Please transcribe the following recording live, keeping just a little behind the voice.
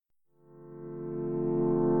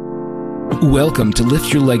Welcome to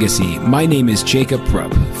Lift Your Legacy. My name is Jacob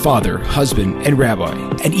Rupp, father, husband, and rabbi.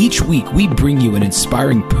 And each week we bring you an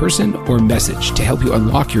inspiring person or message to help you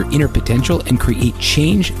unlock your inner potential and create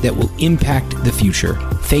change that will impact the future.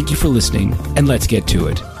 Thank you for listening, and let's get to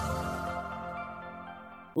it.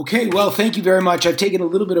 Okay, well, thank you very much. I've taken a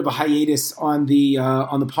little bit of a hiatus on the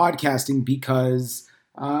podcasting because,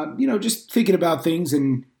 just thinking about things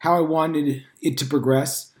and how I wanted it to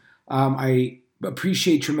progress. I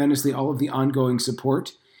appreciate tremendously all of the ongoing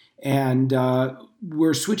support, and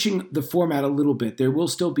we're switching the format a little bit. There will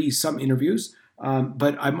still be some interviews,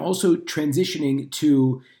 but I'm also transitioning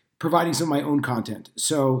to providing some of my own content.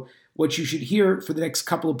 So what you should hear for the next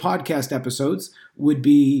couple of podcast episodes would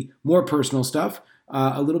be more personal stuff,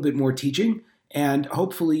 a little bit more teaching, and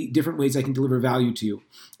hopefully different ways I can deliver value to you.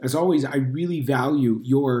 As always, I really value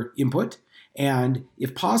your input. And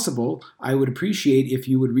if possible, I would appreciate if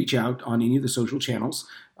you would reach out on any of the social channels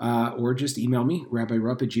or just email me,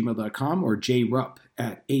 rabbirupp@gmail.com or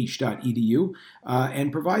jrupp@h.edu,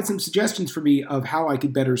 and provide some suggestions for me of how I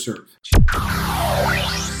could better serve.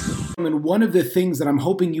 And one of the things that I'm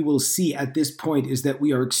hoping you will see at this point is that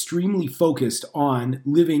we are extremely focused on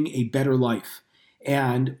living a better life.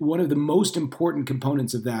 And one of the most important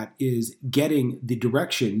components of that is getting the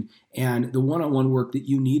direction and the one-on-one work that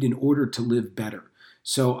you need in order to live better.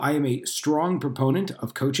 So I am a strong proponent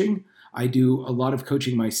of coaching. I do a lot of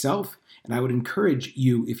coaching myself, and I would encourage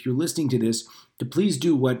you, if you're listening to this, to please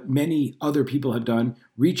do what many other people have done.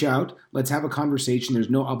 Reach out. Let's have a conversation. There's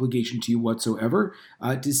no obligation to you whatsoever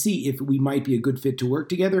to see if we might be a good fit to work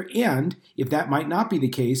together. And if that might not be the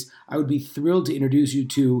case, I would be thrilled to introduce you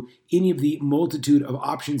to any of the multitude of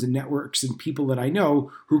options and networks and people that I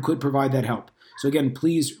know who could provide that help. So again,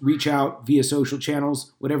 please reach out via social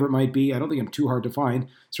channels, whatever it might be. I don't think I'm too hard to find.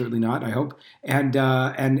 Certainly not, I hope. And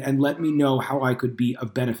let me know how I could be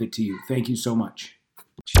of benefit to you. Thank you so much.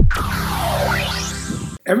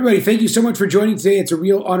 Everybody, thank you so much for joining today. It's a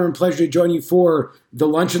real honor and pleasure to join you for the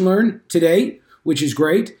Lunch and Learn today, which is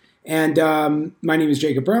great. And my name is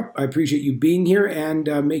Jacob Rupp. I appreciate you being here and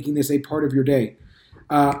making this a part of your day.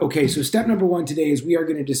 Okay, so step number one today is we are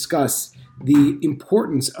going to discuss the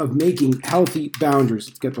importance of making healthy boundaries.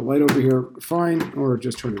 Let's get the light over here fine, or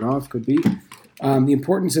just turn it off, could be. The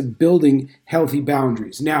importance of building healthy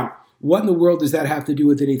boundaries. Now, what in the world does that have to do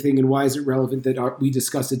with anything, and why is it relevant that we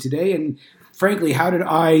discuss it today? And frankly, how did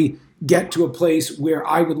I get to a place where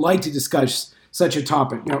I would like to discuss such a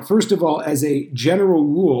topic? Now, first of all, as a general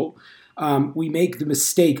rule, we make the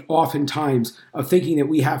mistake oftentimes of thinking that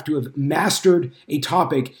we have to have mastered a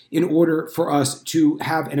topic in order for us to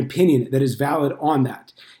have an opinion that is valid on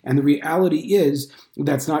that. And the reality is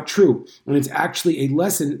that's not true. And it's actually a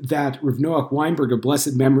lesson that Rav Noach Weinberg of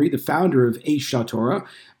blessed memory, the founder of Aish Torah,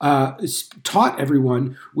 taught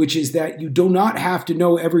everyone, which is that you do not have to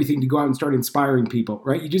know everything to go out and start inspiring people,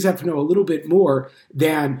 right? You just have to know a little bit more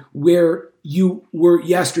than where you were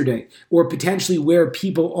yesterday or potentially where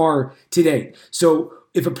people are today. So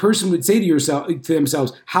if a person would say to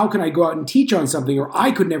themselves, how can I go out and teach on something, or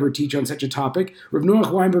I could never teach on such a topic, Rav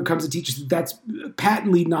Noach Weinberg comes and teaches that that's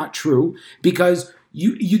patently not true, because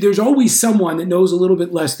there's always someone that knows a little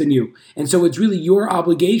bit less than you. And so it's really your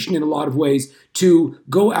obligation in a lot of ways to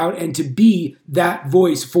go out and to be that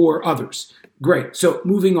voice for others. Great. So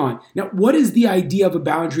moving on. Now, what is the idea of a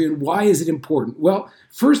boundary and why is it important? Well,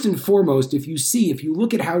 first and foremost, if you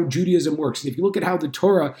look at how Judaism works, and if you look at how the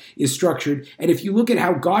Torah is structured, and if you look at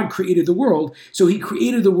how God created the world, so he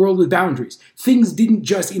created the world with boundaries. Things didn't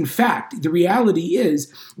just, in fact, the reality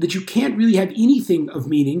is that you can't really have anything of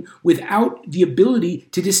meaning without the ability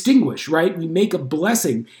to distinguish, right? We make a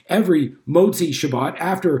blessing every Motzi Shabbat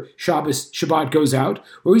after Shabbat goes out,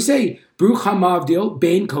 where we say, Baruch HaMavdil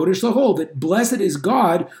Bein Kodesh Lahol, that blessed is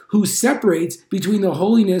God who separates between the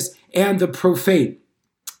holiness and the profane.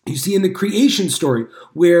 You see in the creation story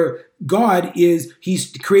where God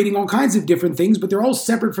he's creating all kinds of different things, but they're all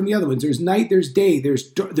separate from the other ones. There's night, there's day,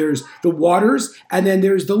 there's the waters, and then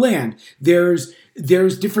there's the land. There's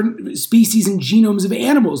different species and genomes of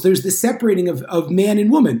animals. There's the separating of man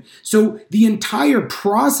and woman. So the entire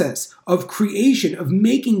process of creation, of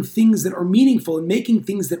making things that are meaningful and making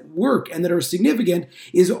things that work and that are significant,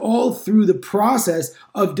 is all through the process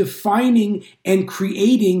of defining and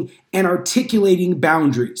creating and articulating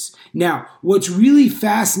boundaries. Now, what's really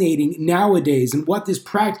fascinating nowadays and what this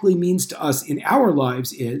practically means to us in our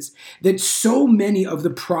lives is that so many of the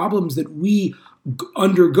problems that we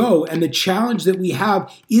undergo and the challenge that we have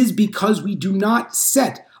is because we do not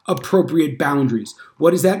set appropriate boundaries.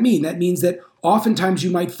 What does that mean? That means that oftentimes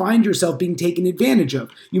you might find yourself being taken advantage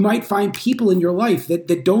of. You might find people in your life that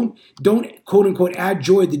don't quote unquote add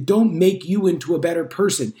joy, that don't make you into a better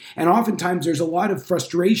person. And oftentimes there's a lot of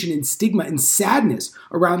frustration and stigma and sadness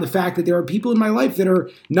around the fact that there are people in my life that are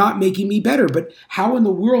not making me better. But how in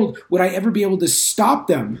the world would I ever be able to stop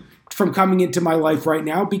them from coming into my life right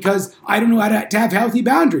now, because I don't know how to have healthy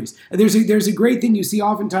boundaries? There's a great thing you see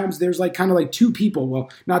oftentimes. There's like kind of like two people. Well,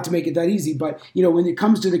 not to make it that easy, but when it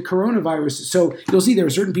comes to the coronavirus, so you'll see there are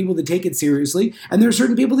certain people that take it seriously, and there are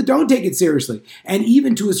certain people that don't take it seriously. And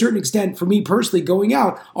even to a certain extent, for me personally, going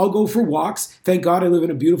out, I'll go for walks. Thank God I live in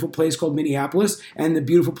a beautiful place called Minneapolis, and the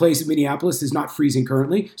beautiful place in Minneapolis is not freezing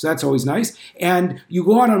currently, so that's always nice. And you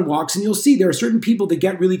go out on walks, and you'll see there are certain people that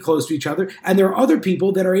get really close to each other, and there are other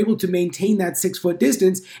people that are able to maintain that 6 foot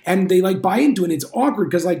distance, and they like buy into it. And it's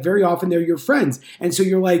awkward because like very often they're your friends, and so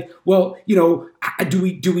you're like, well,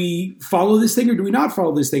 do we follow this thing or do we not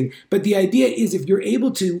follow this thing? But the idea is, if you're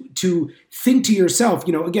able to think to yourself,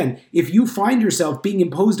 again, if you find yourself being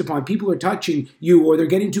imposed upon, people are touching you or they're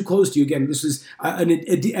getting too close to you. Again, this is a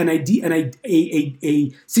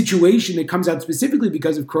situation that comes out specifically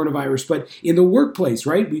because of coronavirus, but in the workplace,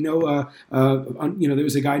 right? We know, there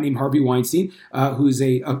was a guy named Harvey Weinstein, who's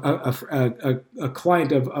a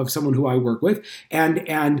client of someone who I work with,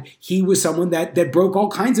 and he was someone that broke all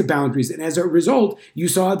kinds of boundaries, and as a result, you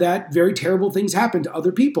saw that very terrible things happen to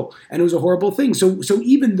other people, and it was a horrible thing. So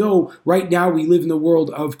even though right now we live in the world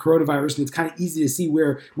of coronavirus, and it's kind of easy to see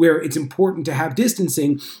where it's important to have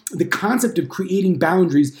distancing, the concept of creating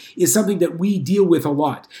boundaries is something that we deal with a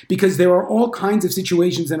lot, because there are all kinds of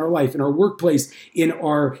situations in our life, in our workplace, in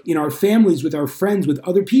our families, with our friends, with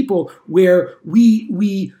other people, where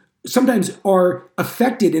we sometimes are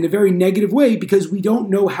affected in a very negative way because we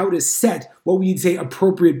don't know how to set what we'd say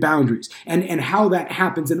appropriate boundaries, and how that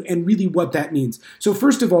happens, and really what that means. So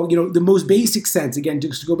first of all, the most basic sense, again,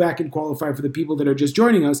 just to go back and qualify for the people that are just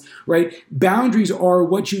joining us, right? Boundaries are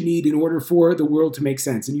what you need in order for the world to make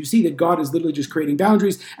sense. And you see that God is literally just creating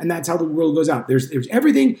boundaries, and that's how the world goes out. There's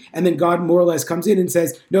everything, and then God more or less comes in and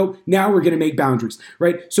says, no, now we're going to make boundaries,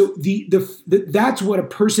 right? So that's what a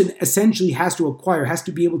person essentially has to acquire, has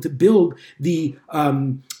to be able to build the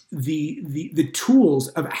tools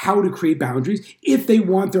of how to create boundaries if they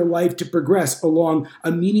want their life to progress along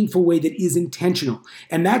a meaningful way that is intentional.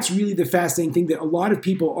 And that's really the fascinating thing that a lot of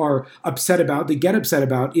people are upset about, they get upset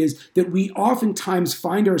about, is that we oftentimes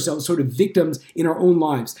find ourselves sort of victims in our own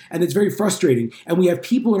lives. And it's very frustrating. And we have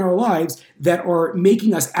people in our lives that are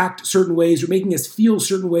making us act certain ways, or making us feel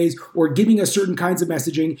certain ways, or giving us certain kinds of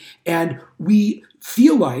messaging. And we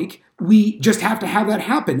feel like we just have to have that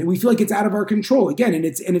happen, and we feel like it's out of our control again, and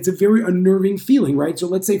it's a very unnerving feeling, right? So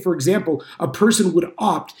let's say, for example, a person would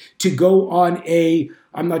opt to go on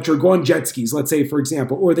go on jet skis, let's say, for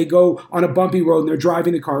example, or they go on a bumpy road and they're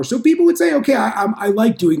driving the car. So people would say, okay, I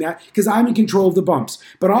like doing that because I'm in control of the bumps.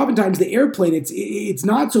 But oftentimes the airplane, it's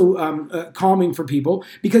not so calming for people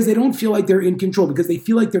because they don't feel like they're in control, because they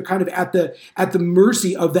feel like they're kind of at the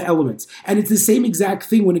mercy of the elements. And it's the same exact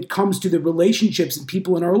thing when it comes to the relationships and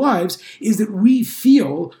people in our lives, is that we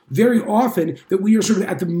feel very often that we are sort of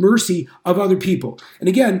at the mercy of other people. And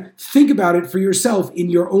again, think about it for yourself in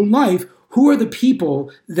your own life. Who are the people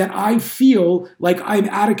that I feel like I'm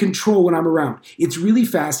out of control when I'm around? It's really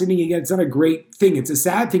fascinating. Again, it's not a great thing. It's a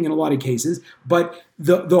sad thing in a lot of cases, but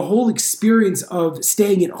the whole experience of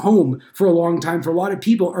staying at home for a long time for a lot of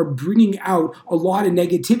people are bringing out a lot of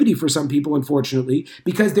negativity for some people, unfortunately,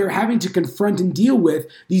 because they're having to confront and deal with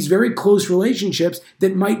these very close relationships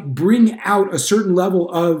that might bring out a certain level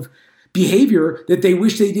of behavior that they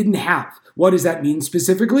wish they didn't have. What does that mean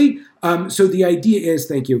specifically? So the idea is,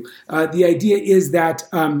 thank you. The idea is that,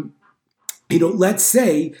 let's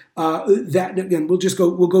say that, again,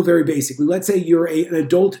 we'll go very basically. Let's say you're an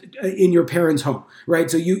adult in your parents' home, right?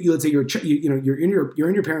 So let's say you're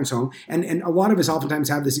in your parents' home, and a lot of us oftentimes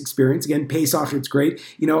have this experience. Again, Pesach, it's great.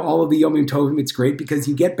 All of the Yom Tovim, it's great because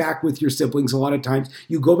you get back with your siblings a lot of times.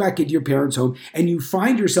 You go back into your parents' home, and you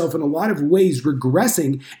find yourself in a lot of ways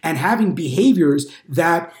regressing and having behaviors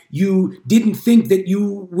that you didn't think that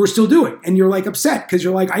you were still doing, and you're like upset because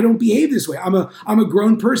you're like, I don't behave this way. I'm a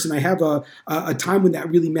grown person. I have a time when that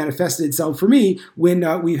really manifested itself for me,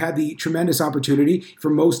 when we've had the tremendous opportunity for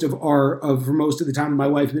most of the time my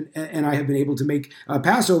wife and I have been able to make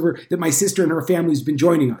Passover, that my sister and her family has been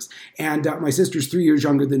joining us. And my sister's 3 years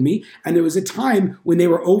younger than me. And there was a time when they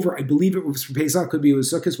were over, I believe it was for Pesach, could be it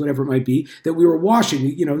was Sukkot, whatever it might be, that we were washing.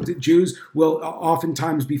 The Jews will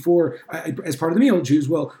oftentimes before, as part of the meal, Jews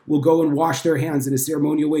will go and wash their hands in a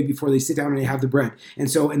ceremonial way before they sit down and they have the bread. And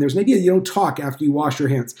there's an idea that you don't talk after you wash your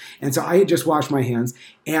hands. And so I had just washed my hands,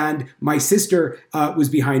 and my sister was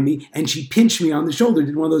behind me, and she pinched me on the shoulder,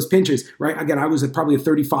 did one of those pinches, right? Again, I was probably a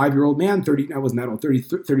 35-year-old man, I wasn't that old,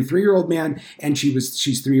 33-year-old man, and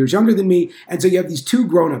she's 3 years younger than me. And so you have these two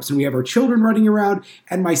grown-ups, and we have our children running around,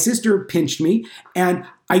 and my sister pinched me, and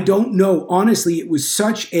I don't know, honestly, it was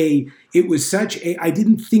such a, I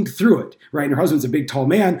didn't think through it, right? And her husband's a big, tall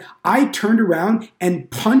man. I turned around and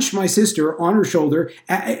punched my sister on her shoulder,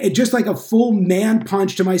 just like a full man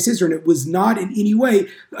punch to my sister. And it was not in any way,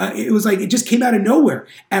 it was like, it just came out of nowhere.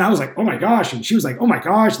 And I was like, oh my gosh. And she was like, oh my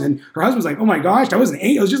gosh. And then her husband was like, oh my gosh. I was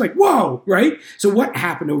just like, whoa, right? So what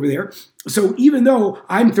happened over there? So even though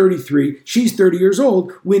I'm 33, she's 30 years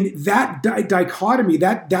old, when that dichotomy,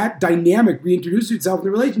 that dynamic reintroduced itself in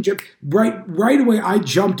the relationship, right away I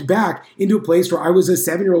jumped back into a place where I was a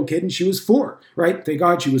 7-year-old kid and she was 4, right? Thank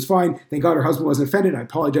God she was fine. Thank God her husband wasn't offended. I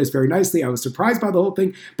apologized very nicely. I was surprised by the whole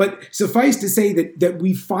thing. But suffice to say that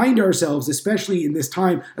we find ourselves, especially in this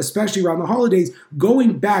time, especially around the holidays,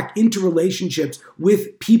 going back into relationships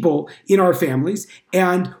with people in our families.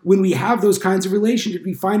 And when we have those kinds of relationships,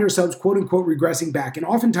 we find ourselves, quote unquote, regressing back. And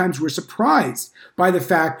oftentimes we're surprised by the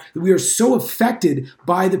fact that we are so affected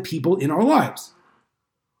by the people in our lives.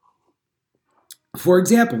 For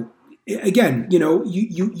example, again,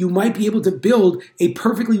 you might be able to build a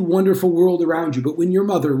perfectly wonderful world around you, but when your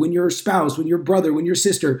mother, when your spouse, when your brother, when your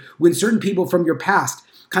sister, when certain people from your past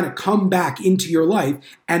kind of come back into your life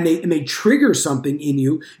and they trigger something in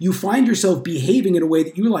you, you find yourself behaving in a way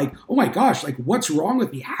that you're like, oh my gosh, like what's wrong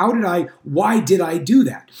with me? Why did I do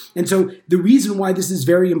that? And so the reason why this is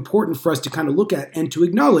very important for us to kind of look at and to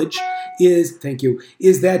acknowledge is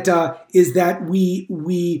that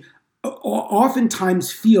we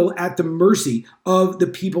oftentimes feel at the mercy of the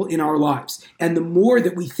people in our lives. And the more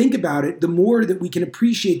that we think about it, the more that we can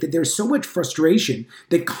appreciate that there's so much frustration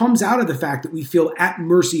that comes out of the fact that we feel at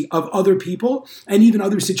mercy of other people and even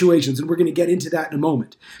other situations. And we're going to get into that in a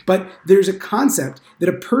moment. But there's a concept that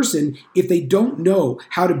a person, if they don't know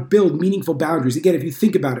how to build meaningful boundaries, again, if you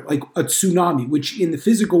think about it, like a tsunami, which in the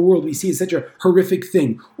physical world we see as such a horrific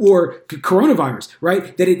thing, or coronavirus,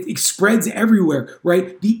 right, that it spreads everywhere,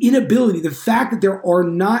 right? The fact that there are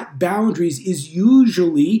not boundaries is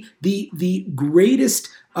usually the greatest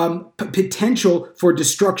potential for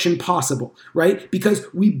destruction possible, right? Because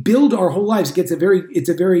we build our whole lives. It's a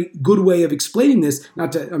very good way of explaining this.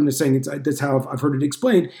 I'm just saying that's how I've heard it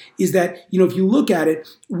explained. Is that if you look at it,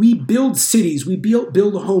 we build cities, we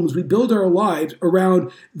build homes, we build our lives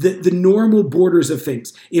around the normal borders of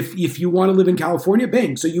things. If you want to live in California,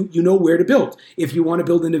 bang, so you know where to build. If you want to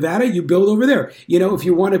build in Nevada, you build over there. If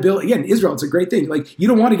you want to build again, Israel, it's a great thing. Like you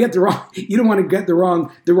don't want to get the wrong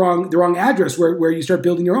address where you start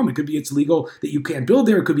building your home. It could be it's legal that you can't build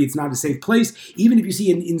there. It could be it's not a safe place. Even if you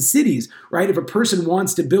see in cities, right? If a person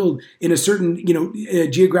wants to build in a certain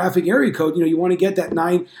geographic area code, you want to get that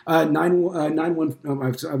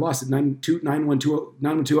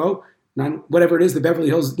 912 whatever it is, the Beverly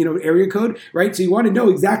Hills area code, right? So you want to know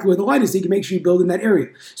exactly where the line is so you can make sure you build in that area.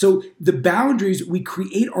 So the boundaries, we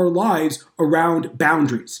create our lives around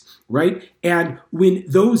boundaries, right? And when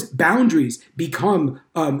those boundaries become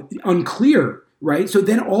unclear, right? So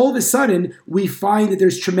then all of a sudden we find that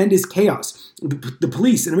there's tremendous chaos. The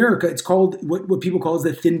police in America, it's called what people call is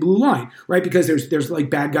the thin blue line, right? Because there's like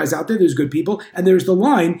bad guys out there, there's good people, and there's the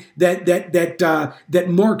line that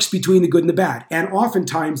marks between the good and the bad. And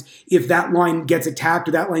oftentimes, if that line gets attacked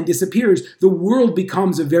or that line disappears, the world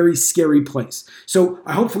becomes a very scary place. So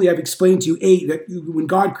hopefully I've explained to you, that when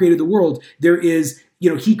God created the world, there is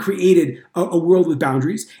he created a world with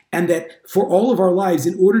boundaries, and that for all of our lives,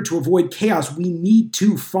 in order to avoid chaos, we need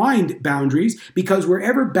to find boundaries, because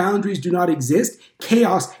wherever boundaries do not exist,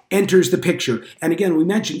 chaos enters the picture. And again, we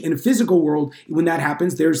mentioned in a physical world, when that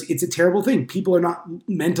happens, it's a terrible thing. People are not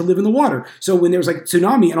meant to live in the water. So when there's like a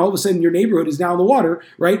tsunami and all of a sudden your neighborhood is now in the water,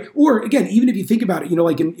 right? Or again, even if you think about it,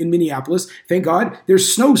 like in Minneapolis, thank God,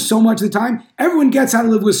 there's snow so much of the time. Everyone gets how to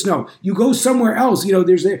live with snow. You go somewhere else,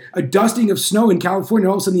 there's a dusting of snow in California,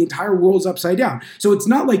 all of a sudden the entire world's upside down. So it's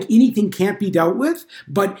not like anything can't be dealt with,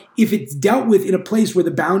 but if it's dealt with in a place where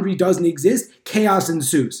the boundary doesn't exist, chaos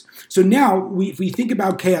ensues. So now, if we think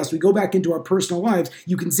about chaos, we go back into our personal lives,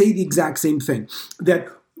 you can say the exact same thing. That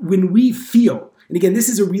when we feel, and again, this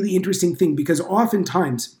is a really interesting thing, because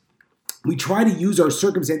oftentimes we try to use our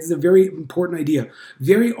circumstances. It's a very important idea.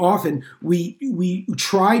 Very often we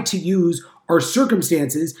try to use our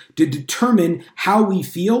circumstances to determine how we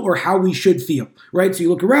feel or how we should feel, right? So you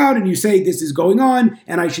look around and you say, this is going on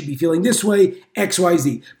and I should be feeling this way, X, Y,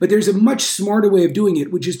 Z. But there's a much smarter way of doing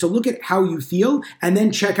it, which is to look at how you feel and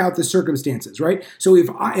then check out the circumstances, right? So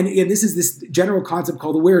and this is this general concept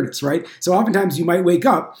called awareness, right? So oftentimes you might wake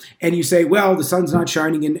up and you say, well, the sun's not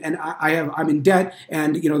shining and I'm in debt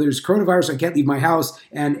and, there's coronavirus, I can't leave my house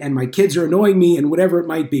and my kids are annoying me and whatever it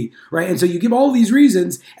might be, right? And so you give all these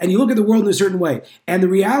reasons and you look at the world in a certain way. And the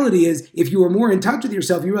reality is, if you were more in touch with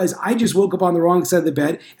yourself, you realize I just woke up on the wrong side of the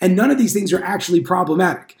bed and none of these things are actually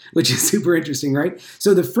problematic, which is super interesting, right?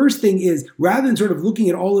 So the first thing is, rather than sort of looking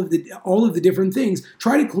at all of the different things,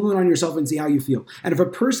 try to clue in on yourself and see how you feel. And if a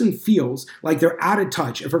person feels like they're out of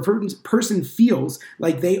touch, if a person feels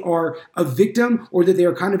like they are a victim or that they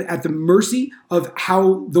are kind of at the mercy of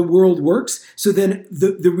how the world works, so then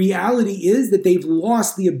the reality is that they've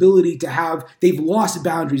lost the ability they've lost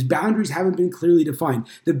boundaries. Boundaries haven't been clearly defined.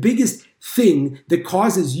 The biggest thing that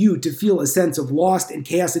causes you to feel a sense of lost and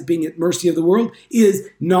chaos and being at mercy of the world is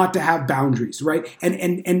not to have boundaries, right?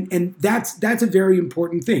 And that's a very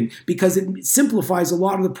important thing because it simplifies a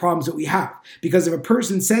lot of the problems that we have. Because if a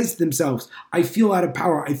person says to themselves, I feel out of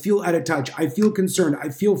power, I feel out of touch, I feel concerned, I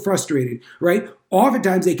feel frustrated, right?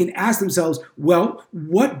 Oftentimes they can ask themselves, well,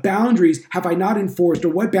 what boundaries have I not enforced or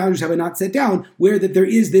what boundaries have I not set down where that there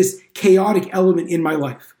is this chaotic element in my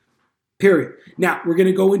life? Period. Now, we're going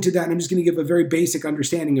to go into that, and I'm just going to give a very basic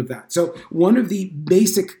understanding of that. So one of the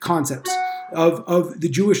basic concepts of the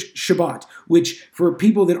Jewish Shabbat, which for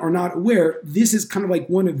people that are not aware, this is kind of like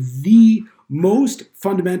one of the most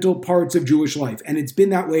fundamental parts of Jewish life. And it's been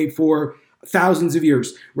that way for thousands of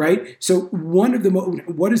years, right? So what's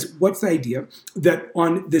the idea that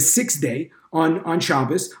on the sixth day, on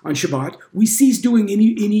Shabbos, on Shabbat, we cease doing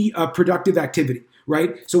any productive activity,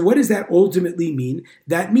 right? So what does that ultimately mean?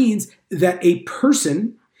 That means that a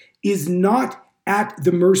person is not at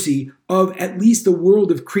the mercy of at least the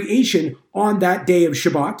world of creation on that day of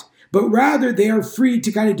Shabbat, but rather they are free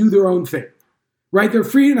to kind of do their own thing, right? They're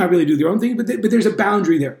free to not really do their own thing, but there's a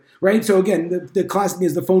boundary there, right? So again, the classic thing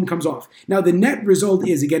is the phone comes off. Now, the net result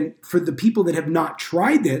is, again, for the people that have not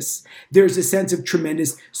tried this, there's a sense of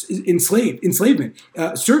tremendous enslavement,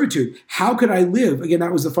 servitude. How could I live? Again,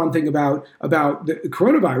 that was the fun thing about the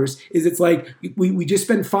coronavirus is it's like we just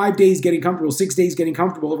spend 5 days getting comfortable, 6 days getting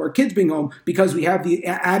comfortable of our kids being home because we have the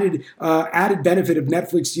added benefit of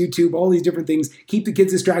Netflix, YouTube, all these different things, keep the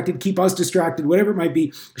kids distracted, keep us distracted, whatever it might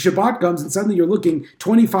be. Shabbat comes and suddenly you're looking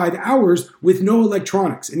 25 hours with no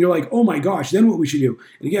electronics. And you're like, oh my gosh, then what we should do?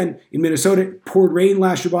 And again, in Minnesota, it poured rain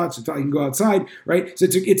last Shabbat, so I can go outside, right? So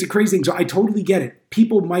it's a crazy thing. So I totally get it.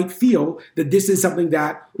 People might feel that this is something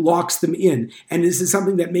that locks them in, and this is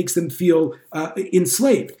something that makes them feel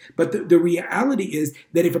enslaved. But the reality is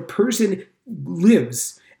that if a person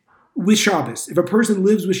lives with Shabbos, if a person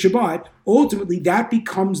lives with Shabbat, ultimately that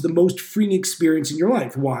becomes the most freeing experience in your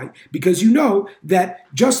life. Why? Because you know that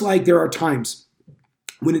just like there are times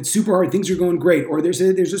when it's super hard, things are going great, or there's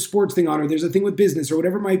a sports thing on, or there's a thing with business, or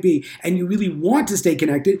whatever it might be, and you really want to stay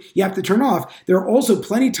connected, you have to turn off. There are also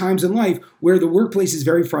plenty of times in life where the workplace is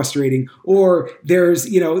very frustrating, or there's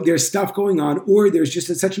stuff going on, or there's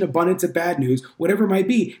just such an abundance of bad news, whatever it might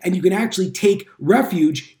be, and you can actually take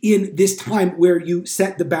refuge in this time where you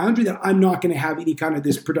set the boundary that I'm not going to have any kind of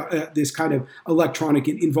this kind of electronic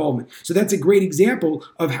involvement. So that's a great example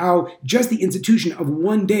of how just the institution of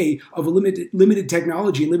 1 day of a limited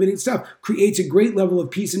technology and limiting stuff creates a great level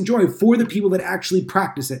of peace and joy for the people that actually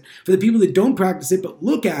practice it. For the people that don't practice it but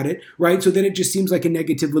look at it, right? So then it just seems like a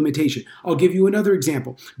negative limitation. I'll give you another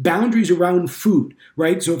example. Boundaries around food,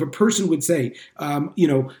 right? So if a person would say, I'm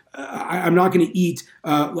not going to eat,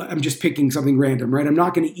 I'm just picking something random, right? I'm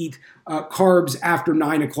not going to eat carbs after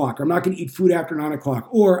 9 o'clock. I'm not going to eat food after 9 o'clock.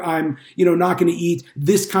 Or I'm, not going to eat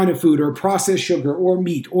this kind of food or processed sugar or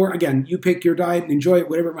meat. Or again, you pick your diet and enjoy it,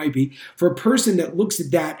 whatever it might be. For a person that looks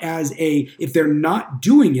at that as if they're not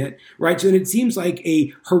doing it, right? So then it seems like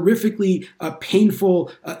a horrifically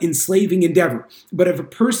painful, enslaving endeavor. But if a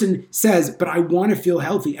person says, but I want to feel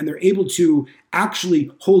healthy, and they're able to actually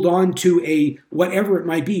hold on to a whatever it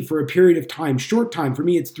might be for a period of time, short time. For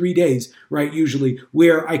me, it's 3 days, right? Usually,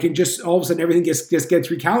 where I can just all of a sudden everything just gets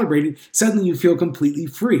recalibrated. Suddenly, you feel completely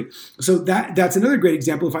free. So that's another great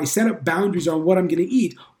example. If I set up boundaries on what I'm going to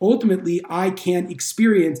eat, ultimately I can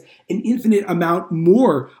experience an infinite amount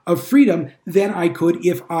more of freedom than I could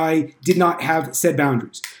if I did not have set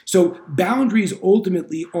boundaries. So boundaries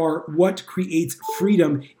ultimately are what creates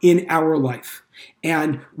freedom in our life.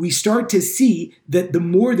 And we start to see that the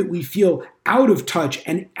more that we feel out of touch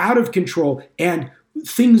and out of control and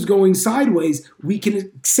things going sideways, we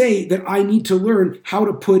can say that I need to learn how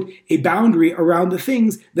to put a boundary around the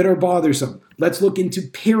things that are bothersome. Let's look into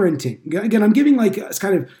parenting. Again, I'm giving like a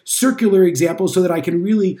kind of circular examples so that I can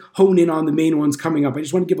really hone in on the main ones coming up. I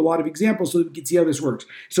just want to give a lot of examples so that we can see how this works.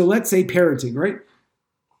 So let's say parenting, right?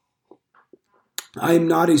 I'm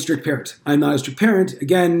not a strict parent. I'm not a strict parent.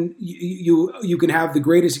 Again, you can have the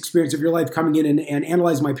greatest experience of your life coming in and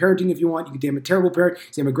analyze my parenting if you want. You can say I'm a terrible parent.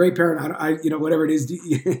 Say I'm a great parent. Whatever it is,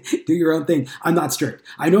 do your own thing. I'm not strict.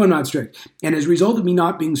 I know I'm not strict. And as a result of me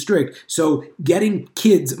not being strict, so getting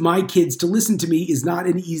my kids to listen to me is not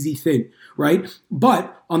an easy thing, right?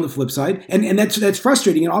 But on the flip side, and that's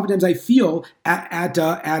frustrating. And oftentimes I feel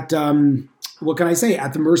what can I say?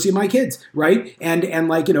 At the mercy of my kids, right? And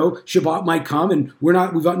Shabbat might come, and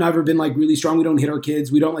we've never been like really strong. We don't hit our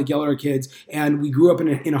kids. We don't like yell at our kids. And we grew up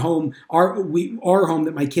in a home, our home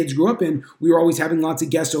that my kids grew up in. We were always having lots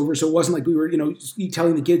of guests over, so it wasn't like we were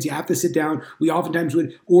telling the kids you have to sit down. We oftentimes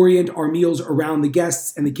would orient our meals around the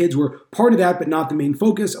guests, and the kids were part of that, but not the main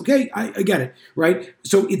focus. Okay, I get it, right?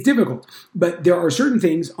 So it's difficult, but there are certain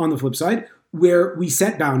things on the flip side where we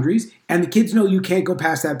set boundaries and the kids know you can't go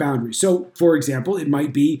past that boundary. So, for example, it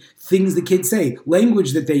might be things the kids say,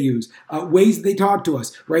 language that they use, ways that they talk to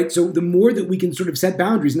us, right? So the more that we can sort of set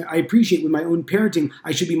boundaries, and I appreciate with my own parenting,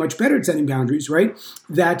 I should be much better at setting boundaries, right?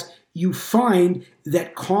 That you find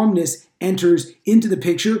that calmness enters into the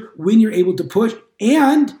picture when you're able to push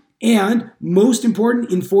and most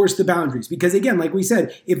important, enforce the boundaries. Because again, like we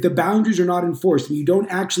said, if the boundaries are not enforced and you don't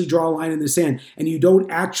actually draw a line in the sand and you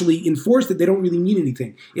don't actually enforce that, they don't really mean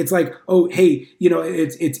anything. It's like, oh, hey,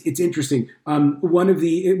 it's interesting. One of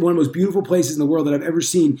the most beautiful places in the world that I've ever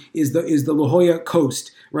seen is the La Jolla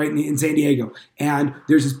coast, right in San Diego. And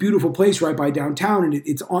there's this beautiful place right by downtown, and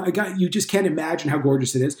you just can't imagine how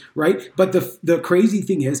gorgeous it is, right? But the crazy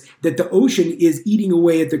thing is that the ocean is eating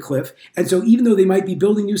away at the cliff, and so even though they might be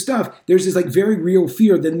building new stuff, there's this like very real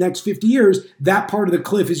fear that in the next 50 years, that part of the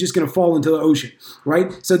cliff is just going to fall into the ocean,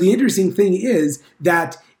 right? So the interesting thing is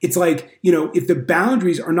that it's like, if the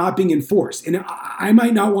boundaries are not being enforced, and I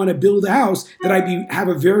might not want to build a house that have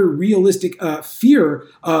a very realistic fear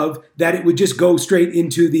of that it would just go straight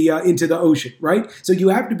into the ocean, right? So you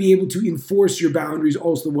have to be able to enforce your boundaries,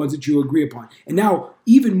 also the ones that you agree upon. And now,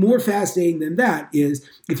 even more fascinating than that is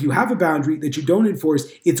if you have a boundary that you don't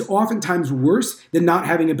enforce, it's oftentimes worse than not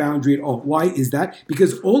having a boundary at all. Why is that?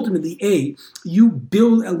 Because ultimately, you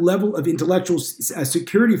build a level of intellectual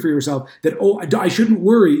security for yourself that, I shouldn't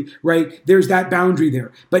worry, right? There's that boundary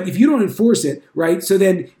there. But if you don't enforce it, right, so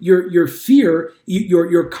then your fear,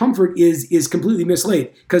 your comfort is completely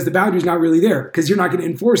mislaid because the boundary is not really there because you're not going to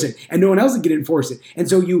enforce it and no one else is going to enforce it. And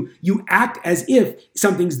so you act as if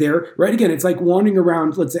something's there, right? Again, it's like wandering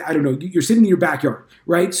around, let's say, I don't know, you're sitting in your backyard,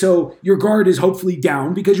 right? So your guard is hopefully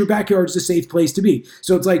down because your backyard is a safe place to be.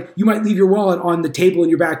 So it's like you might leave your wallet on the table in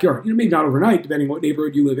your backyard. Maybe not overnight, depending on what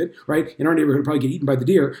neighborhood you live in, right? In our neighborhood, it'll probably get eaten by the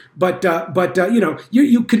deer. But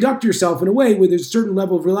you conduct yourself in a way where there's a certain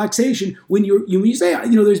level of relaxation when you say,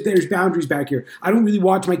 there's boundaries back here. I don't really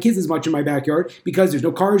watch my kids as much in my backyard because there's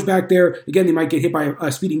no cars back there. Again, they might get hit by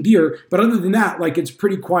a speeding deer, but other than that, like it's a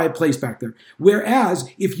pretty quiet place back there. Whereas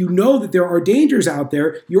if you know that there are dangers out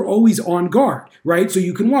there, you're always on guard, right? So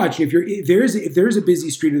you can watch. If there is a busy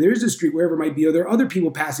street or there is a street wherever it might be, or there are other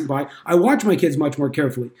people passing by, I watch my kids much more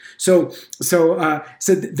carefully. So that's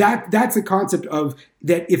the concept of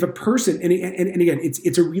that. If a person, and again,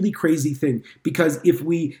 it's a really crazy thing because if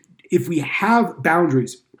we have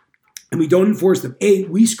boundaries and we don't enforce them,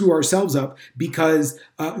 we screw ourselves up because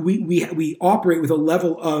we operate with a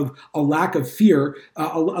level of a lack of fear,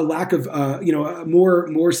 a lack of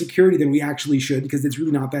more security than we actually should because it's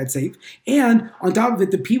really not that safe. And on top of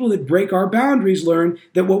it, the people that break our boundaries learn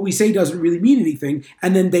that what we say doesn't really mean anything,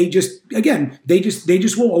 and then they just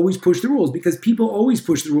will always push the rules because people always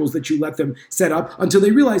push the rules that you let them set up until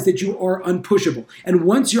they realize that you are unpushable. And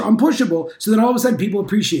once you're unpushable, so then all of a sudden people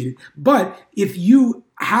appreciate it. But if you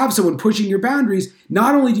have someone pushing your boundaries,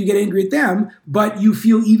 not only do you get angry at them, but you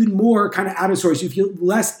feel even more kind of out of sorts. You feel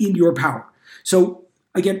less in your power. So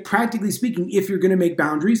again, practically speaking, if you're going to make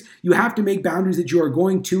boundaries, you have to make boundaries that you are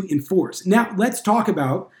going to enforce. Now, let's talk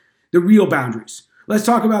about the real boundaries. Let's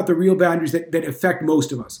talk about the real boundaries that affect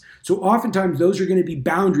most of us. So oftentimes, those are going to be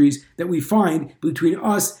boundaries that we find between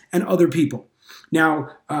us and other people. Now,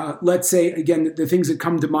 let's say, again, the things that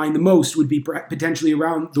come to mind the most would be potentially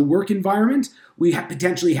around the work environment, we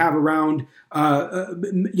potentially have around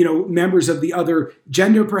members of the other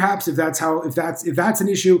gender, perhaps, if that's an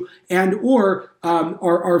issue, and or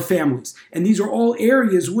our families. And these are all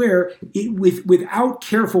areas where, without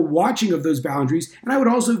careful watching of those boundaries, and I would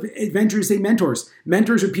also venture to say mentors.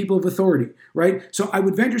 Mentors are people of authority, right? So I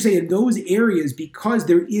would venture to say in those areas, because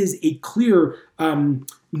there is a clear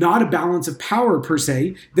not a balance of power per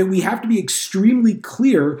se, that we have to be extremely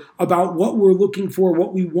clear about what we're looking for,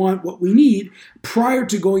 what we want, what we need prior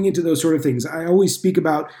to going into those sort of things. I always speak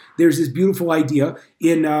about, there's this beautiful idea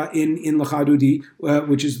in Lecha Dodi,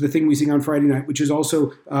 which is the thing we sing on Friday night, which is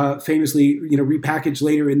also famously repackaged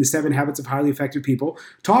later in the 7 Habits of Highly Effective People,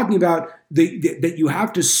 talking about that you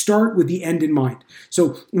have to start with the end in mind.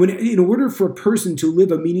 So in order for a person to live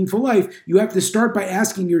a meaningful life, you have to start by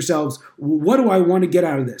asking yourselves, what do I want to get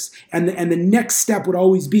out of this? And the next step would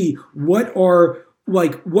always be,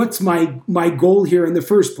 what's my goal here in the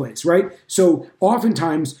first place, right? So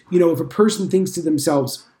oftentimes, if a person thinks to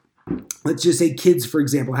themselves, let's just say kids, for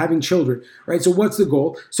example, having children, right? So what's the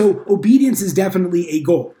goal? So obedience is definitely a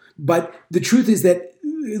goal. But the truth is that,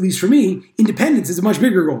 at least for me, independence is a much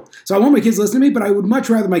bigger goal. So I want my kids to listen to me, but I would much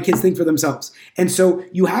rather my kids think for themselves. And so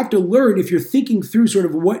you have to learn, if you're thinking through sort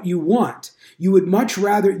of what you want, you would much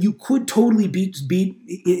rather, you could totally beat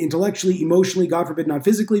intellectually, emotionally, God forbid, not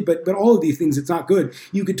physically, but all of these things, it's not good.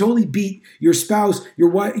 You could totally beat your spouse,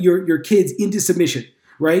 your kids into submission.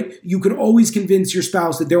 Right? You can always convince your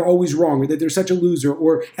spouse that they're always wrong, or that they're such a loser,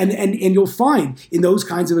 and you'll find in those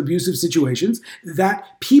kinds of abusive situations that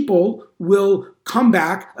people will come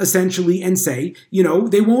back essentially and say,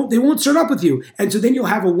 they won't start up with you. And so then you'll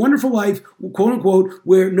have a wonderful life, quote unquote,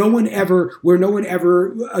 where no one ever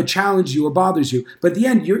challenges you or bothers you. But at the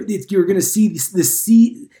end, you're going to see the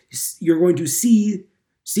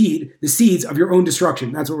seeds of your own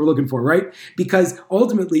destruction. That's what we're looking for, right? Because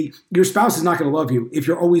ultimately, your spouse is not going to love you if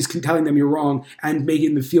you're always telling them you're wrong and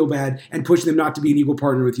making them feel bad and pushing them not to be an equal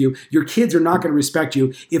partner with you. Your kids are not going to respect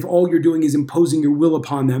you if all you're doing is imposing your will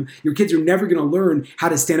upon them. Your kids are never going to learn how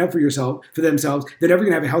to stand up for themselves. They're never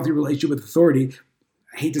going to have a healthy relationship with authority.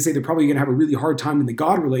 I hate to say they're probably going to have a really hard time in the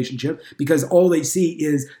God relationship because all they see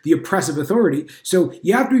is the oppressive authority. So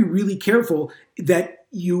you have to be really careful that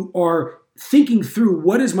you are thinking through,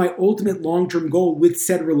 what is my ultimate long-term goal with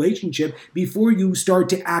said relationship before you start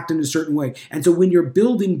to act in a certain way. And so when you're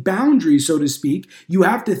building boundaries, so to speak, you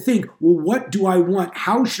have to think, well, what do I want?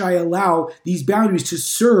 How should I allow these boundaries to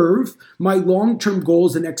serve my long-term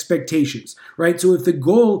goals and expectations, right? So if the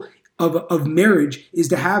goal of marriage is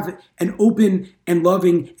to have an open and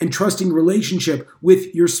loving and trusting relationship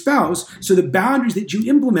with your spouse, so the boundaries that you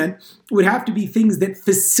implement would have to be things that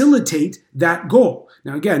facilitate that goal.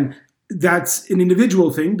 Now, again, that's an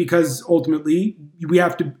individual thing, because ultimately we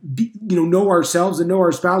have to know ourselves and know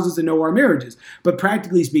our spouses and know our marriages. But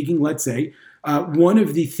practically speaking, let's say one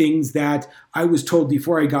of the things that I was told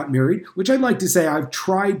before I got married, which I'd like to say I've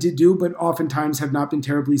tried to do, but oftentimes have not been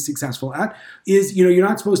terribly successful at, is, you're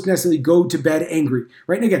not supposed to necessarily go to bed angry,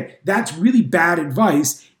 right? And again, that's really bad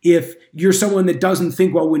advice if you're someone that doesn't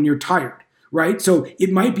think well when you're tired. Right? So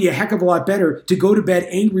it might be a heck of a lot better to go to bed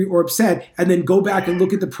angry or upset and then go back and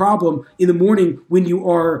look at the problem in the morning when you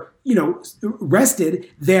are, rested,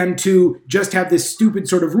 than to just have this stupid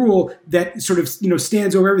sort of rule that sort of,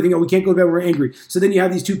 stands over everything. Oh, we can't go to bed when we're angry. So then you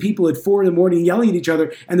have these two people at 4 a.m. yelling at each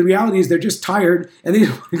other. And the reality is they're just tired and they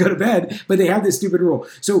don't want to go to bed, but they have this stupid rule.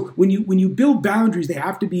 So when you build boundaries, they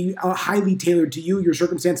have to be highly tailored to you, your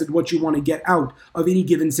circumstance, and what you want to get out of any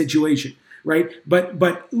given situation. Right?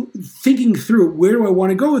 But thinking through, where do I want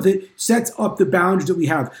to go with it, sets up the boundaries that we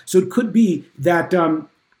have. So it could be that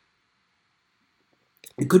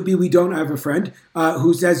we don't have a friend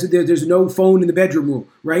who says there's no phone in the bedroom rule,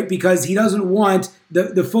 right? Because he doesn't want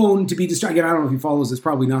the phone to be distracted. Again, I don't know if he follows this,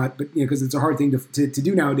 probably not, but because it's a hard thing to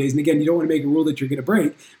do nowadays. And again, you don't want to make a rule that you're going to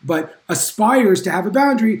break, but aspires to have a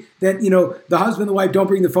boundary that, the husband and the wife don't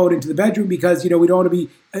bring the phone into the bedroom because, we don't want to be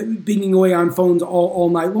binging away on phones all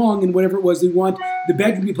night long, and whatever it was, they want the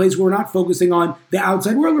bedroom to be a place where we're not focusing on the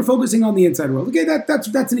outside world, we're focusing on the inside world. Okay,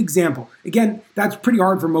 that's an example. Again, that's pretty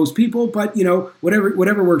hard for most people, but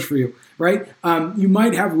whatever works for you, right? You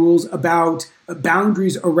might have rules about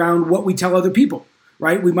boundaries around what we tell other people,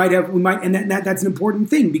 right? And that's an important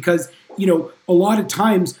thing, because a lot of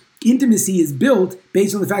times intimacy is built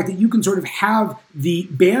based on the fact that you can sort of have the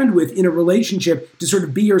bandwidth in a relationship to sort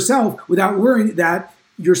of be yourself without worrying that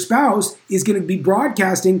your spouse is going to be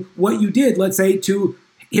broadcasting what you did, let's say, to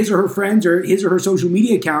his or her friends or his or her social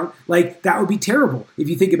media account. Like, that would be terrible if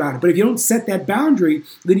you think about it. But if you don't set that boundary,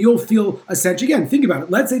 then you'll feel essentially, again, think about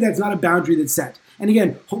it. Let's say that's not a boundary that's set. And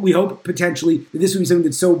again, we hope potentially that this would be something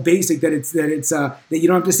that's so basic that that you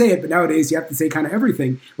don't have to say it, but nowadays you have to say kind of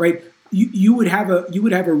everything, right? You would have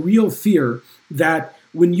a real fear that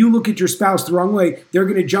when you look at your spouse the wrong way, they're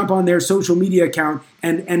going to jump on their social media account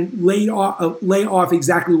and lay off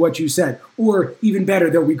exactly what you said, or even better,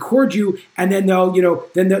 they'll record you and then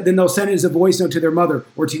they'll send it as a voice note to their mother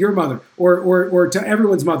or to your mother or to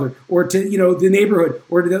everyone's mother or to the neighborhood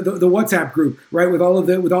or to the WhatsApp group, right? With all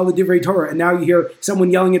the divrei Torah, and now you hear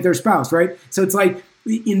someone yelling at their spouse, right? So it's like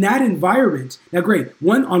in that environment. Now, great.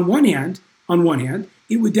 On one hand,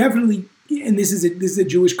 it would definitely. And this is a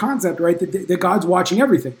Jewish concept, right? That God's watching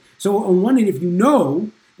everything. So on one hand, if you know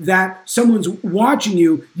that someone's watching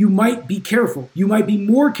you, you might be careful. You might be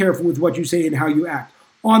more careful with what you say and how you act.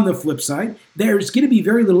 On the flip side, there's going to be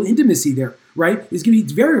very little intimacy there, right? It's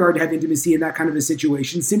very hard to have intimacy in that kind of a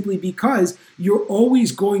situation simply because you're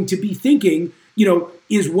always going to be thinking,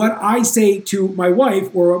 is what I say to my wife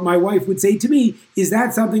or what my wife would say to me, is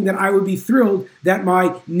that something that I would be thrilled that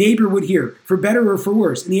my neighbor would hear, for better or for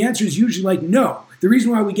worse? And the answer is usually like, no. The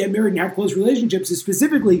reason why we get married and have close relationships is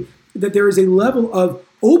specifically that there is a level of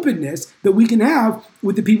openness that we can have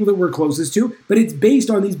with the people that we're closest to, but it's based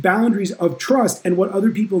on these boundaries of trust and what other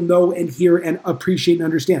people know and hear and appreciate and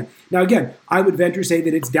understand. Now, again, I would venture to say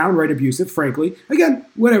that it's downright abusive, frankly. Again,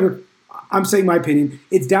 whatever. I'm saying my opinion.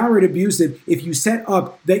 It's downright abusive if you set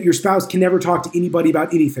up that your spouse can never talk to anybody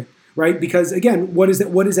about anything, right? Because again, what is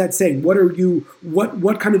that saying? What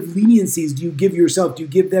kind of leniencies do you give yourself? Do you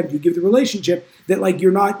give them? Do you give the relationship that like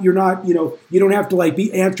you're not, you don't have to like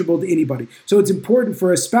be answerable to anybody. So it's important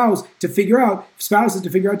for spouses to figure out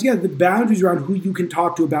together the boundaries around who you can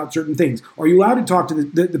talk to about certain things. Are you allowed to talk to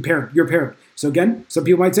the parent, your parent? So again, some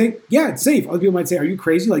people might say, yeah, it's safe. Other people might say, are you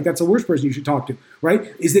crazy? Like that's the worst person you should talk to,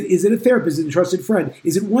 right? Is it a therapist? Is it a trusted friend?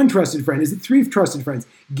 Is it one trusted friend? Is it 3 trusted friends?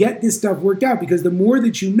 Get this stuff worked out, because the more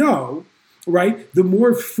that you know, right, the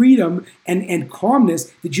more freedom and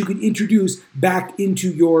calmness that you can introduce back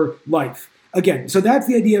into your life. Again, so that's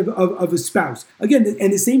the idea of a spouse. Again,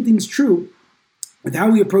 and the same thing's true with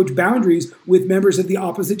how we approach boundaries with members of the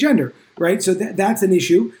opposite gender, right? So that's an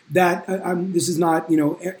issue that this is not,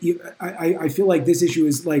 I feel like this issue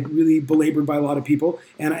is like really belabored by a lot of people,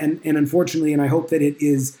 and unfortunately, and I hope that it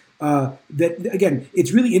is. That again,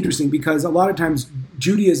 it's really interesting because a lot of times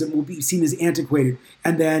Judaism will be seen as antiquated,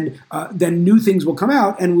 and then new things will come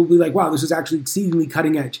out, and we'll be like, "Wow, this is actually exceedingly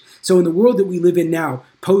cutting edge." So in the world that we live in now,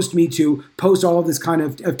 post Me Too, post all of this kind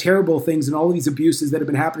of terrible things and all of these abuses that have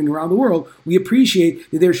been happening around the world, we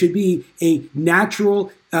appreciate that there should be a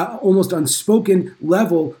natural, almost unspoken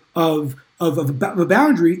level of a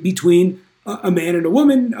boundary between a man and a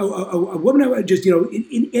woman, a woman, just,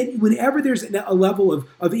 whenever there's a level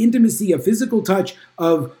of intimacy, of physical touch,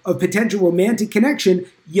 of potential romantic connection,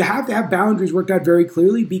 you have to have boundaries worked out very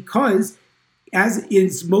clearly, because as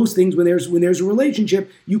is most things, when there's a relationship,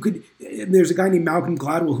 there's a guy named Malcolm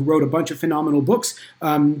Gladwell who wrote a bunch of phenomenal books.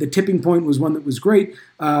 The Tipping Point was one that was great.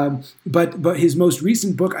 But his most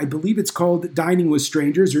recent book, I believe it's called Dining with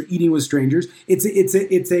Strangers or Eating with Strangers. It's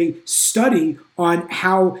a study on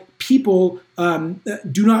how people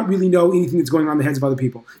do not really know anything that's going on in the heads of other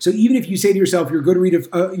people. So even if you say to yourself you're a good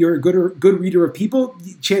reader of people,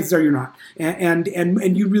 chances are you're not,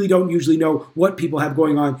 and you really don't usually know what people have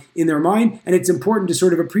going on in their mind. And it's important to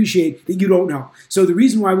sort of appreciate that you don't know. So the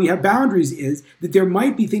reason why we have boundaries is that there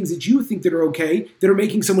might be things that you think that are okay that are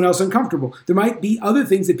making someone else uncomfortable. There might be other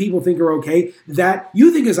things that people think are okay that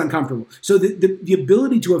you think is uncomfortable. So the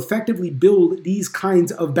ability to effectively build these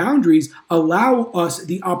kinds of boundaries allow us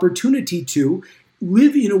the opportunity to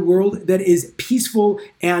live in a world that is peaceful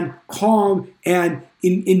and calm and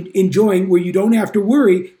enjoying, where you don't have to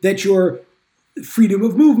worry that your freedom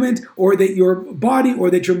of movement or that your body or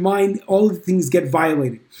that your mind, all of the things get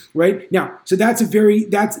violated, right? Now, so that's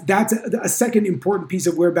a second important piece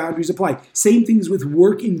of where boundaries apply. Same things with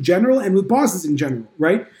work in general and with bosses in general,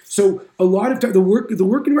 right? So a lot of time, the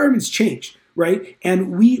work environment's changed, right?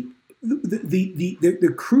 And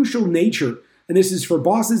the crucial nature, and this is for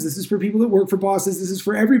bosses, this is for people that work for bosses, this is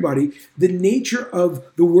for everybody, the nature of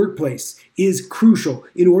the workplace is crucial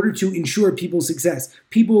in order to ensure people's success.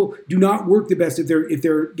 People do not work the best if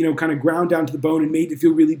they're kind of ground down to the bone and made to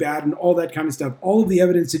feel really bad and all that kind of stuff. All of the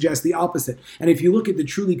evidence suggests the opposite. And if you look at the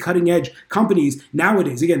truly cutting edge companies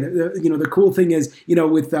nowadays, again, the cool thing is,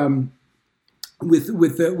 with with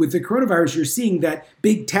the coronavirus, you're seeing that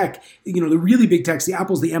big tech, the really big techs, the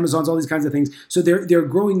Apples, the Amazons, all these kinds of things. So they're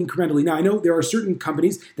growing incrementally. Now I know there are certain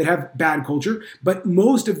companies that have bad culture, but a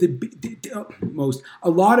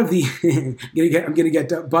lot of the I'm going to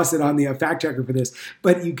get busted on the fact checker for this.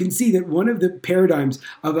 But you can see that one of the paradigms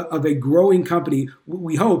of a growing company,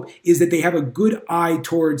 we hope, is that they have a good eye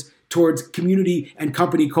towards community and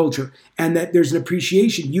company culture, and that there's an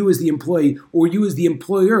appreciation. You as the employee or you as the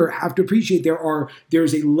employer have to appreciate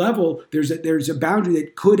there's a level, there's a boundary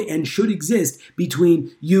that could and should exist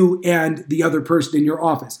between you and the other person in your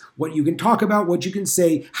office. What you can talk about, what you can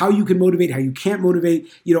say, how you can motivate, how you can't motivate,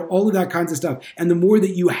 all of that kinds of stuff. And the more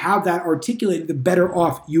that you have that articulated, the better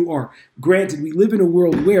off you are. Granted, we live in a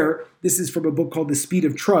world where, this is from a book called The Speed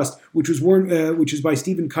of Trust, which is by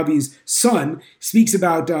Stephen Covey's son, speaks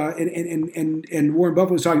about, and Warren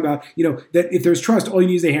Buffett was talking about, that if there's trust, all you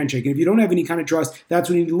need is a handshake. And if you don't have any kind of trust, that's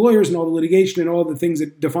when you need lawyers and all the litigation and all the things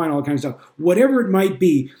that define all that kind of stuff. Whatever it might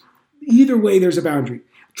be, either way, there's a boundary.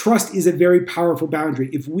 Trust is a very powerful boundary.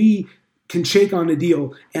 If we can shake on a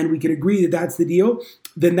deal and we can agree that that's the deal,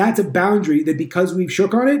 then that's a boundary that, because we've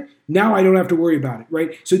shook on it, now I don't have to worry about it,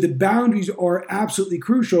 right? So the boundaries are absolutely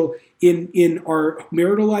crucial in our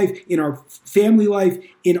marital life, in our family life,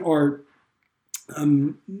 in our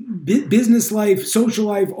business life, social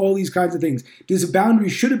life, all these kinds of things. Does a boundary,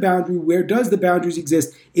 should a boundary, where does the boundaries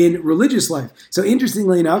exist in religious life? So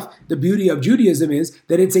interestingly enough, the beauty of Judaism is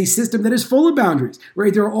that it's a system that is full of boundaries,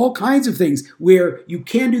 right? There are all kinds of things where you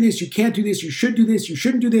can do this, you can't do this, you should do this, you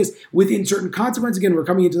shouldn't do this, within certain consequences. Again, we're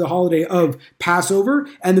coming into the holiday of Passover,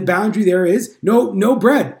 and the boundary there is no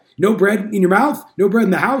bread. No bread in your mouth, no bread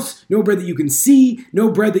in the house, no bread that you can see,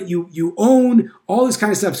 no bread that you own, all this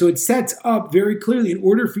kind of stuff. So it sets up very clearly, in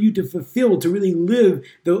order for you to fulfill, to really live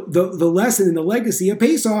the lesson and the legacy of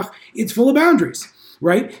Pesach, it's full of boundaries,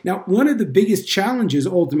 right? Now, one of the biggest challenges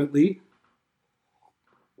ultimately,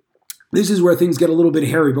 this is where things get a little bit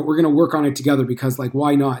hairy, but we're going to work on it together because,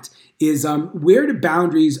 why not, is where do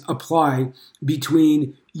boundaries apply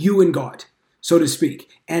between you and God, so to speak?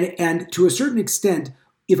 And to a certain extent,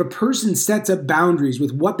 if a person sets up boundaries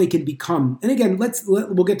with what they can become, and again,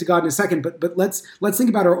 we'll get to God in a second, but let's think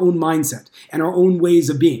about our own mindset and our own ways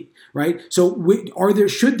of being, right? So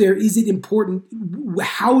is it important?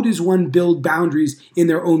 How does one build boundaries in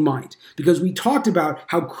their own mind? Because we talked about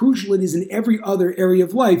how crucial it is in every other area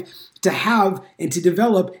of life to have and to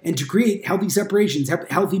develop and to create healthy separations,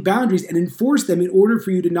 healthy boundaries, and enforce them in order for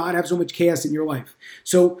you to not have so much chaos in your life.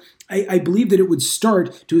 So I believe that it would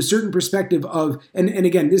start to a certain perspective of, and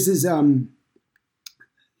again, this is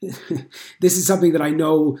this is something that I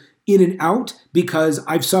know in and out because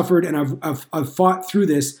I've suffered and I've fought through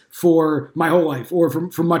this for my whole life, or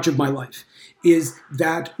for much of my life, is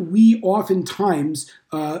that we oftentimes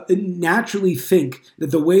naturally think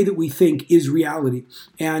that the way that we think is reality.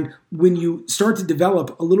 And when you start to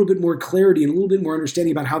develop a little bit more clarity and a little bit more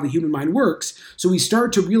understanding about how the human mind works, so we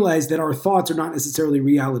start to realize that our thoughts are not necessarily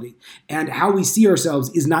reality. And how we see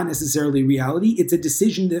ourselves is not necessarily reality. It's a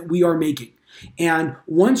decision that we are making. And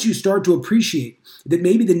once you start to appreciate that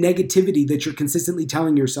maybe the negativity that you're consistently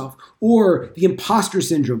telling yourself, or the imposter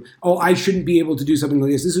syndrome, oh, I shouldn't be able to do something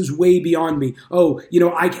like this. This is way beyond me. Oh,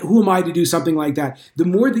 who am I to do something like that? The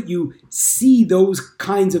more that you see those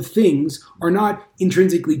kinds of things are not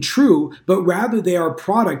intrinsically true, but rather they are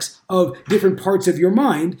products of different parts of your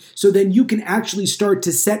mind, so then you can actually start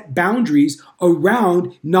to set boundaries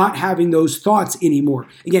around not having those thoughts anymore.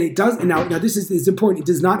 Again, it does, and now this is important.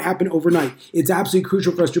 It does not happen overnight. It's absolutely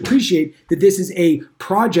crucial for us to appreciate that this is a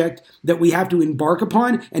project that we have to embark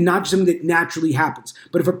upon, and not just something that naturally happens.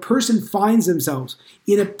 But if a person finds themselves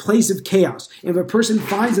in a place of chaos, if a person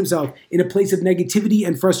finds himself in a place of negativity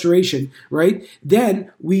and frustration, right,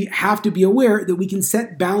 then we have to be aware that we can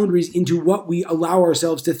set boundaries into what we allow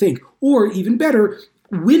ourselves to think, or even better,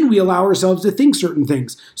 when we allow ourselves to think certain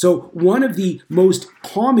things. So one of the most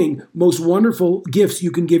calming, most wonderful gifts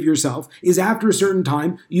you can give yourself is, after a certain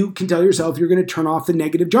time, you can tell yourself you're going to turn off the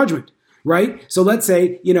negative judgment, right? So let's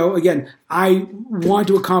say, again, I want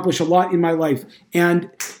to accomplish a lot in my life,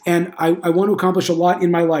 and I want to accomplish a lot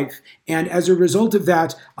in my life. And as a result of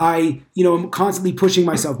that, I'm constantly pushing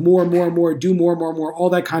myself more and more and more, do more and more and more, all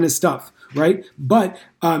that kind of stuff, right? But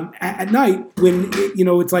at night, when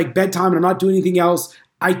it's like bedtime and I'm not doing anything else,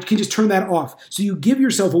 I can just turn that off. So you give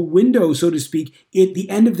yourself a window, so to speak, at the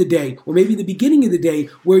end of the day, or maybe the beginning of the day,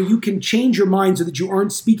 where you can change your mind so that you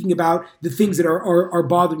aren't speaking about the things that are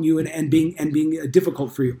bothering you and being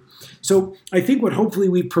difficult for you. So I think what hopefully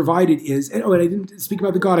we've provided is, and I didn't speak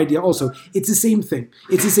about the God idea also, it's the same thing.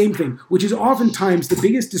 It's the same thing, which is oftentimes the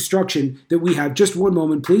biggest destruction that we have. Just one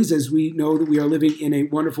moment, please, as we know that we are living in a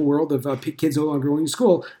wonderful world of kids no longer going to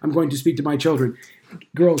school. I'm going to speak to my children.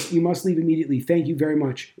 Girls, you must leave immediately. Thank you very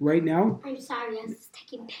much. Right now. I'm sorry, I was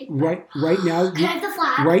taking pictures. Right now. Can I have the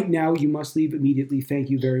flag? Right now, you must leave immediately. Thank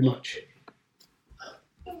you very much.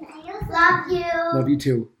 Love you. Love you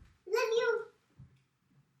too. Love you.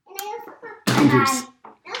 Andrews.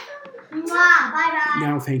 Bye-bye.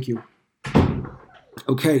 Now, thank you.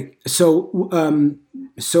 Okay, so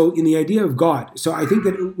in the idea of God, so I think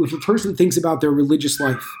that if a person thinks about their religious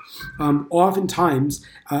life, oftentimes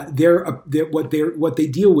what they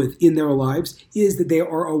deal with in their lives is that they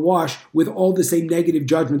are awash with all the same negative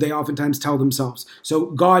judgment they oftentimes tell themselves. So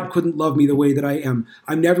God couldn't love me the way that I am.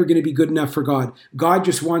 I'm never going to be good enough for God. God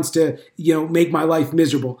just wants to, make my life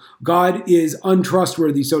miserable. God is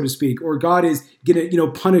untrustworthy, so to speak, or God is going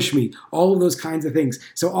to, punish me. All of those kinds of things.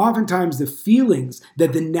 So oftentimes the feelings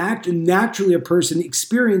that naturally a person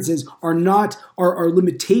experiences are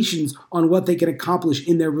limitations on what they can accomplish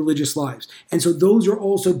in their religious lives. And so those are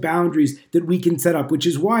also boundaries that we can set up, which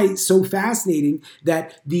is why it's so fascinating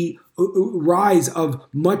that the rise of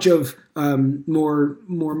much of more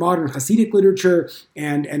modern Hasidic literature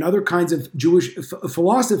and other kinds of Jewish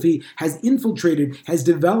philosophy has infiltrated, has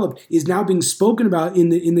developed, is now being spoken about in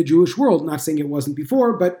the Jewish world. Not saying it wasn't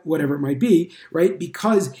before, but whatever it might be, right?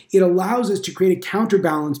 Because it allows us to create a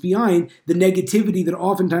counterbalance behind the negativity that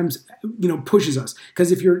oftentimes pushes us.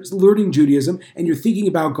 Because if you're learning Judaism and you're thinking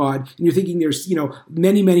about God and you're thinking there's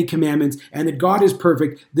many commandments and that God is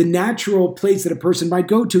perfect, the natural place that a person might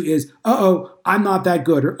go to is, I'm not that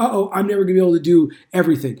good, or I'm never going to be able to do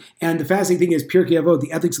everything. And the fascinating thing is, Pirkei Avot,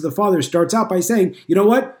 the Ethics of the Father, starts out by saying, you know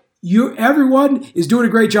what? Everyone is doing a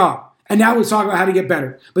great job. And now let's talk about how to get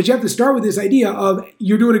better. But you have to start with this idea of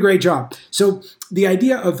you're doing a great job. So the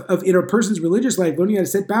idea of in a person's religious life, learning how to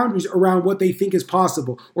set boundaries around what they think is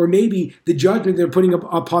possible, or maybe the judgment they're putting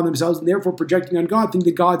upon themselves and therefore projecting on God, think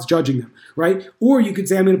that God's judging them, right? Or you could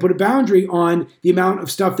say, I'm going to put a boundary on the amount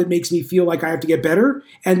of stuff that makes me feel like I have to get better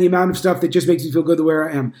and the amount of stuff that just makes me feel good the way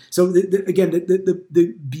I am. So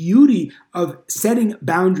the beauty of setting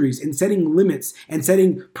boundaries and setting limits and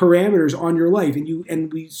setting parameters on your life,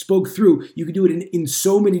 and we spoke through, you can do it in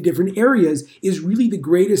so many different areas, is really the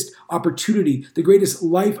greatest opportunity, the greatest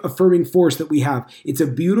life-affirming force that we have. It's a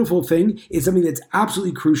beautiful thing. It's something that's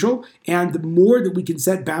absolutely crucial. And the more that we can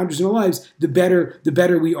set boundaries in our lives, the better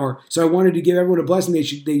we are. So I wanted to give everyone a blessing. They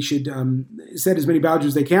should set as many boundaries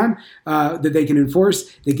as they can, that they can enforce,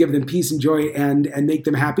 that give them peace and joy and make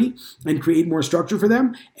them happy and create more structure for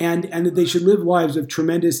them. And that they should live lives of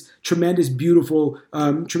tremendously beautiful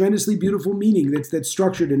meaning that's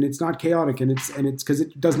structured and it's not chaotic, and it's because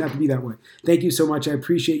it doesn't have to be that way. Thank you so much. I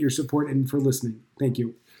appreciate your support and for listening. Thank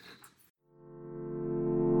you.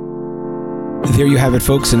 There you have it,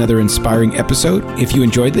 folks, another inspiring episode. If you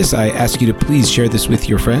enjoyed this, I ask you to please share this with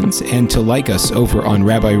your friends and to like us over on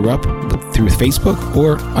Rabbi Rupp through Facebook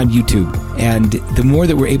or on YouTube. And the more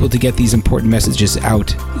that we're able to get these important messages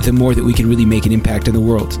out, the more that we can really make an impact in the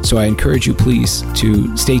world. So I encourage you, please,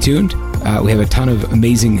 to stay tuned. We have a ton of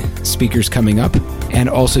amazing speakers coming up, and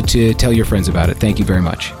also to tell your friends about it. Thank you very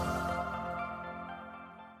much.